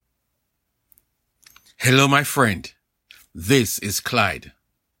Hello, my friend. This is Clyde.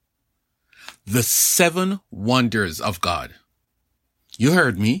 The 7 wonders of God. You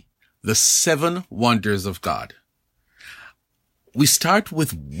heard me. The 7 wonders of God. We start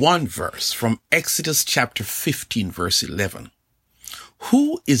with one verse from Exodus chapter 15, verse 11.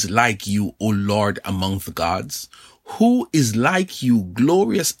 Who is like you, O Lord, among the gods? Who is like you,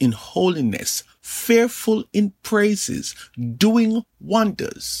 glorious in holiness, fearful in praises, doing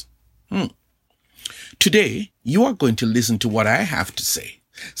wonders? Today, you are going to listen to what I have to say.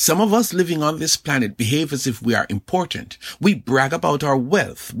 Some of us living on this planet behave as if we are important. We brag about our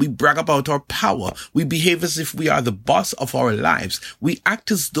wealth. We brag about our power. We behave as if we are the boss of our lives. We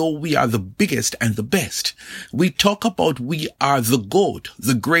act as though we are the biggest and the best. We talk about we are the GOAT,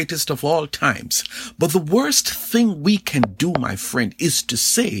 the greatest of all times. But the worst thing we can do, my friend, is to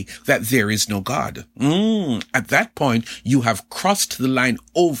say that there is no God. At that point, you have crossed the line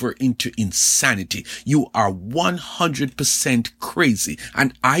over into insanity. You are 100% crazy.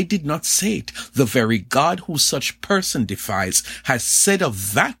 And I did not say it. The very God who such person defies has said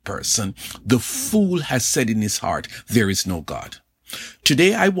of that person, the fool has said in his heart, there is no God.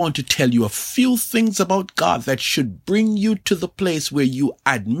 Today I want to tell you a few things about God that should bring you to the place where you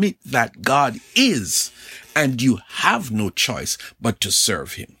admit that God is, and you have no choice but to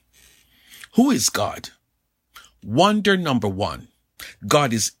serve him. Who is God? Wonder number 1.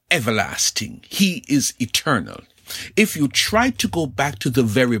 God is everlasting. He is eternal. If you try to go back to the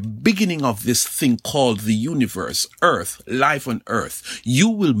very beginning of this thing called the universe, earth, life on earth, you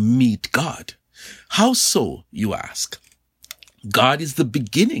will meet God. How so, you ask? God is the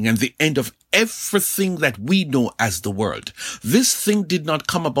beginning and the end of everything that we know as the world. This thing did not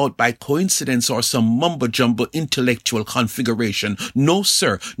come about by coincidence or some mumbo-jumbo intellectual configuration. No,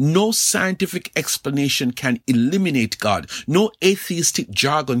 sir. No scientific explanation can eliminate God. No atheistic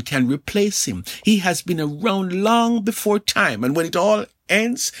jargon can replace him. He has been around long before time, and when it all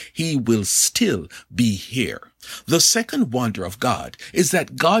ends, he will still be here. The second wonder of God is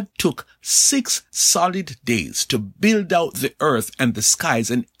that God took 6 solid days to build out the earth and the skies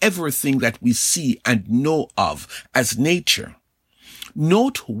and everything that we see and know of as nature.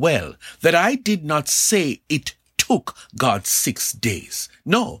 Note well that I did not say it took God 6 days.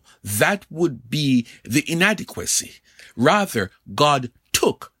 No, that would be the inadequacy. Rather, God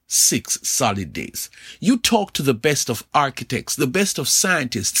took 6 solid days. You talk to the best of architects, the best of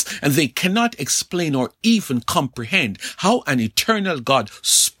scientists, and they cannot explain or even comprehend how an eternal God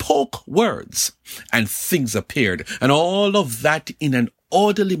spoke words and things appeared, and all of that in an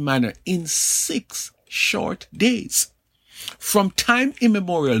orderly manner in 6 short days. From time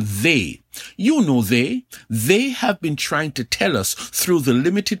immemorial, they have been trying to tell us through the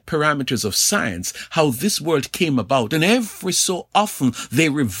limited parameters of science how this world came about, and every so often they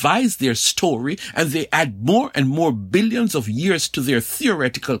revise their story and they add more and more billions of years to their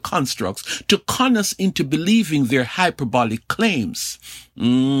theoretical constructs to con us into believing their hyperbolic claims.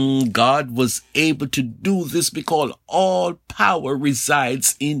 God was able to do this because all power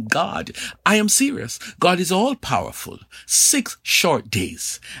resides in God. I am serious. God is all powerful. 6 short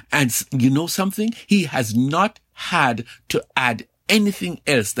days. And you know something? He has not had to add anything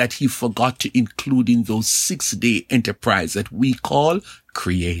else that he forgot to include in those 6-day enterprise that we call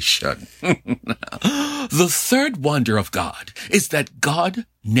creation. The third wonder of God is that God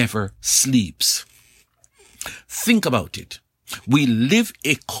never sleeps. Think about it. We live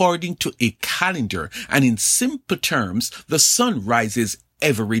according to a calendar, and in simple terms, the sun rises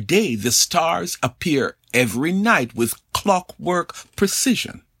every day. The stars appear every night with clockwork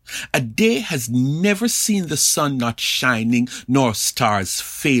precision. A day has never seen the sun not shining, nor stars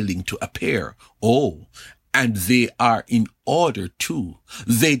failing to appear. Oh, and they are in order too.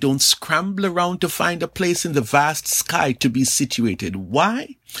 They don't scramble around to find a place in the vast sky to be situated.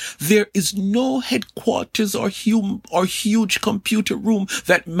 Why? There is no headquarters or huge computer room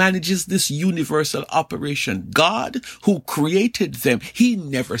that manages this universal operation. God, who created them, he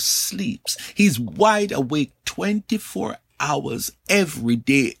never sleeps. He's wide awake 24 hours every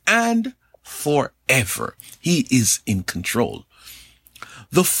day and forever. He is in control.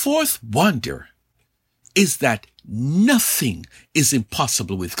 The fourth wonder is that nothing is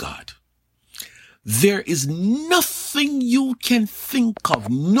impossible with God. There is nothing you can think of,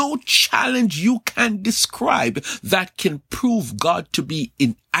 no challenge you can describe that can prove God to be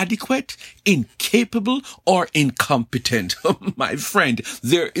inadequate, incapable, or incompetent. My friend,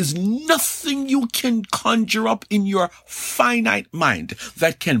 there is nothing you can conjure up in your finite mind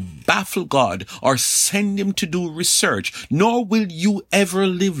that can baffle God or send him to do research, nor will you ever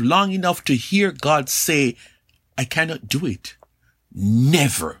live long enough to hear God say, I cannot do it.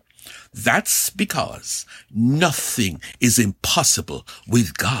 Never. That's because nothing is impossible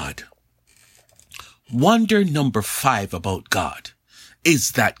with God. Wonder number 5 about God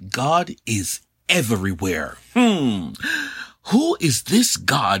is that God is everywhere. Who is this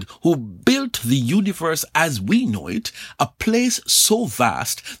God who built the universe as we know it, a place so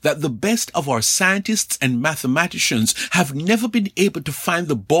vast that the best of our scientists and mathematicians have never been able to find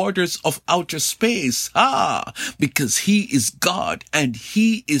the borders of outer space? Because he is God, and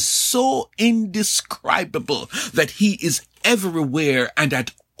he is so indescribable that he is everywhere and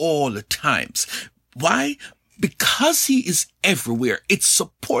at all times. Why? Because he is everywhere, it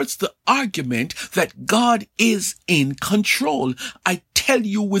supports the argument that God is in control. I tell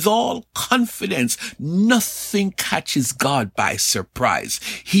you with all confidence, nothing catches God by surprise.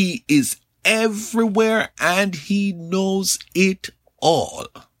 He is everywhere and he knows it all.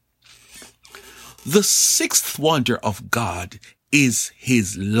 The 6th wonder of God is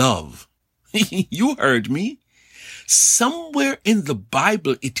his love. You heard me. Somewhere in the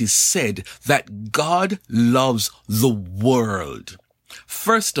Bible it is said that God loves the world.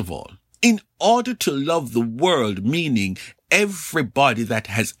 First of all, in order to love the world, meaning everybody that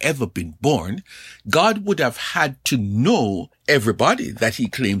has ever been born, God would have had to know everybody that he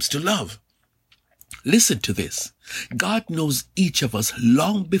claims to love. Listen to this. God knows each of us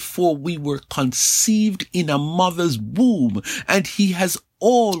long before we were conceived in a mother's womb, and he has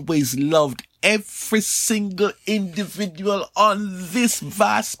always loved every single individual on this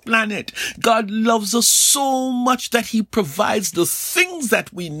vast planet. God loves us so much that he provides the things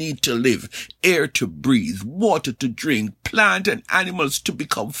that we need to live: air to breathe, water to drink, plant and animals to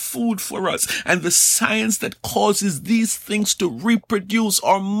become food for us, and the science that causes these things to reproduce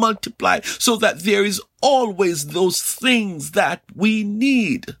or multiply so that there is always those things that we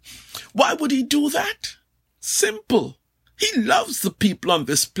need. Why would he do that? Simple. He loves the people on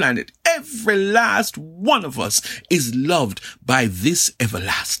this planet. Every last one of us is loved by this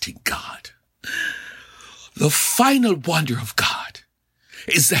everlasting God. The final wonder of God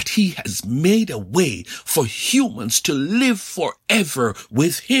is that he has made a way for humans to live forever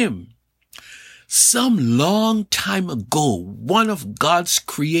with him. Some long time ago, one of God's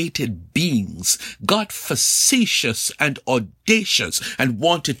created beings got facetious and audacious and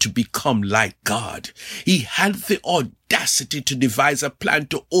wanted to become like God. He had the audacity to devise a plan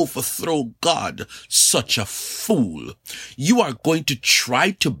to overthrow God. Such a fool. You are going to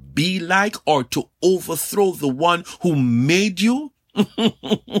try to be like or to overthrow the one who made you?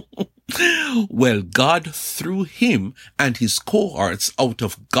 Well, God threw him and his cohorts out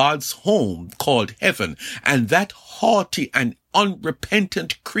of God's home called heaven, and that haughty and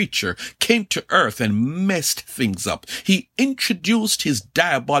unrepentant creature came to earth and messed things up. He introduced his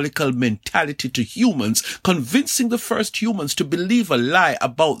diabolical mentality to humans, convincing the first humans to believe a lie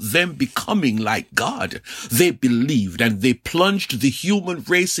about them becoming like God. They believed, and they plunged the human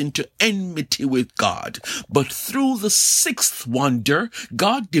race into enmity with God. But through the 6th wonder,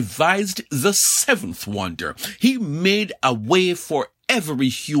 God devised the 7th wonder. He made a way for every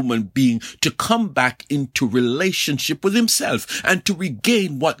human being to come back into relationship with himself and to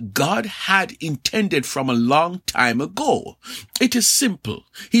regain what God had intended from a long time ago. It is simple.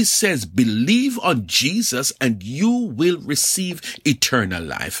 He says, believe on Jesus and you will receive eternal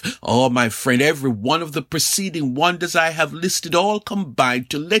life. Oh, my friend, every one of the preceding wonders I have listed all combined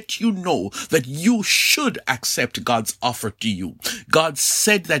to let you know that you should accept God's offer to you. God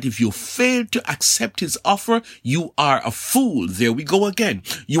said that if you fail to accept his offer, you are a fool. There we go again.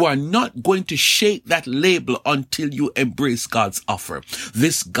 You are not going to shake that label until you embrace God's offer.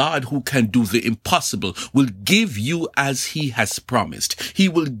 This God who can do the impossible will give you as he has promised. He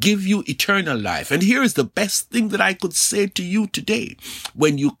will give you eternal life. And here is the best thing that I could say to you today.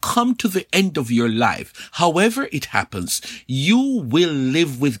 When you come to the end of your life, however it happens, you will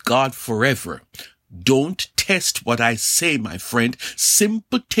live with God forever. Don't test what I say, my friend.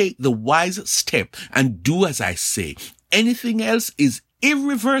 Simply take the wise step and do as I say. Anything else is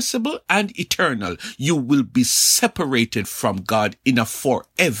irreversible and eternal. You will be separated from God in a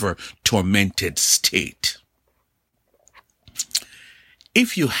forever tormented state.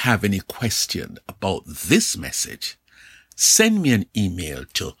 If you have any question about this message, send me an email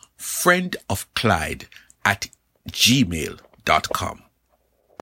to friendofclyde@gmail.com.